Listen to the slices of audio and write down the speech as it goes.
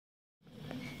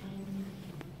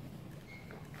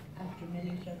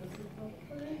any struggles with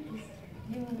watercolor?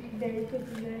 You very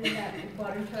quickly learn that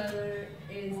watercolor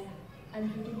is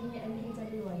unforgiving and hates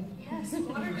everyone. Yes,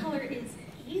 watercolor is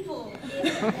evil.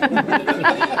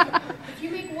 If you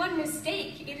make one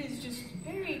mistake, it is just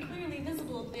very clearly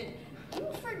visible that you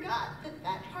forgot that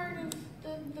that part of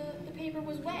the paper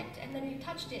was wet, and then you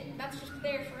touched it. That's just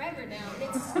there forever now.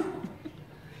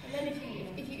 And then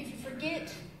if you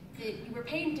forget that you were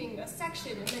painting a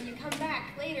section, and then you come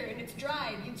back later and it's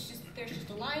dried, there's just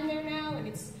a line there now, and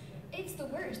it's the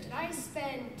worst. And I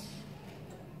spent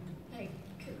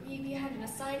we had an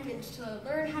assignment to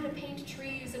learn how to paint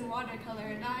trees in watercolor,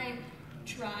 and I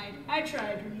tried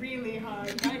really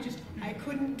hard. I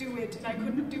couldn't do it, and I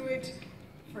couldn't do it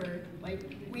for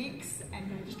like weeks, and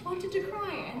I just wanted to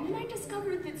cry. And then I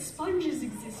discovered that sponges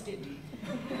existed.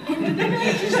 And then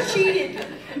I just cheated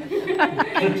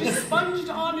and just sponged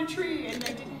on a tree, and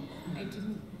I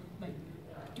didn't like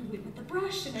do it with the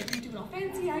brush, and I didn't do it all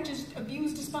fancy. I just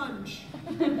abused a sponge.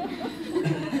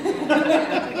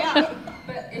 Yeah.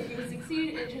 But if you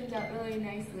succeed, it turns out really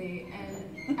nicely.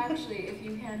 And actually, if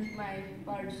you hand my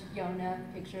large Yona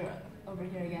picture over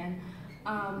here again,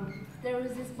 there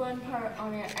was this one part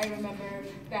on it, I remember,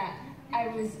 that I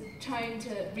was trying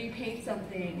to repaint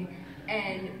something,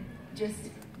 and just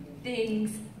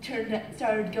things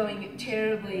started going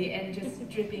terribly and just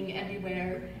dripping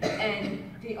everywhere.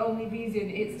 And the only reason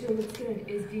it still looks good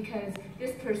is because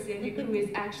this person, who is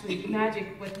actually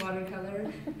magic with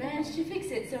watercolor, managed to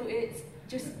fix it, so it's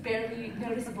just barely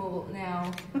noticeable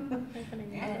now.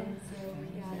 And so,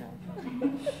 yeah.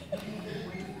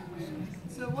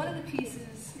 So one of the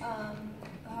pieces, oh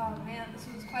man, this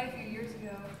was quite a few years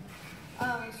ago.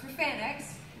 It was for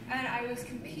FanX, and I was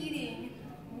competing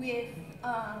with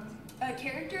a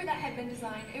character that had been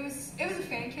designed. It was a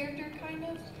fan character, kind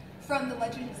of, from The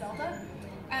Legend of Zelda,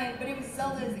 but it was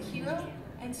Zelda as the hero.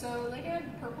 And so, like, I had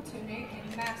a purple tunic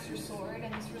and Master Sword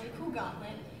and this really cool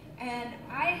gauntlet. And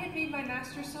I had made my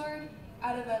Master Sword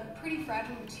out of a pretty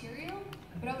fragile material,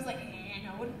 but I was like,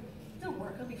 no, it'll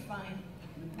work, it'll be fine.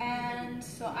 And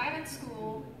so I'm at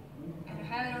school, and I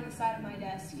have it on the side of my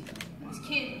desk. This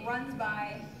kid runs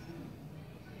by,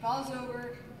 falls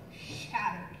over,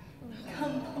 shattered.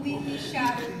 Completely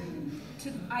shattered.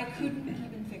 I couldn't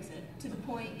even fix it. To the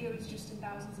point it was just in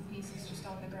thousands of pieces just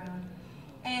on the ground.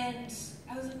 And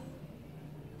I was like,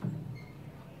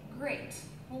 great.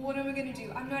 Well, what am I going to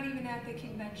do? I'm not even at the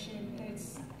convention.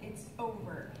 It's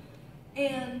over.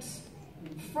 And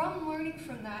from learning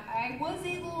from that, I was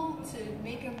able to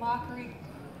make a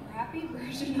crappier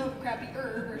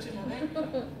version of it.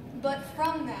 But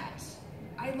from that,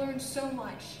 I learned so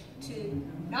much to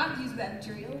not use that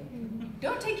material.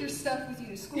 Don't take your stuff with you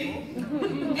to school.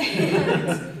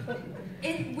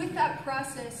 And with that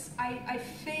process, I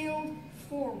failed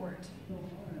forward.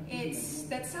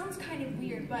 That sounds kind of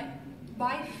weird, but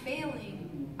by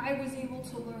failing, I was able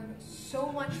to learn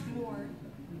so much more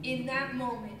in that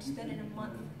moment than in a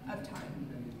month of time.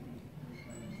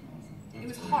 It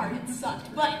was hard, it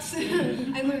sucked, but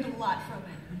I learned a lot from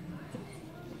it.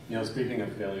 You know, speaking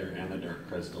of failure and the Dark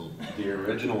Crystal, the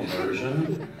original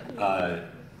version,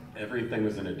 everything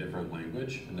was in a different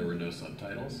language and there were no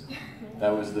subtitles. That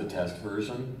was the test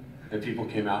version. And people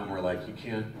came out and were like, you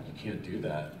can't do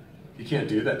that. You can't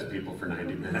do that to people for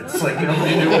 90 minutes. Like,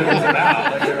 nobody knew what it was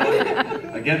about. Like,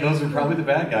 like, again, those are probably the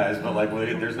bad guys, but like, well,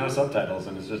 there's no subtitles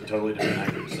and it's just totally different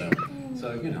language.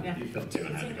 So you know, Yeah. you feel too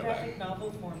and It's had to in go back. graphic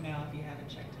novel form now if you haven't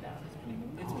checked it out.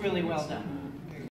 It's really well done.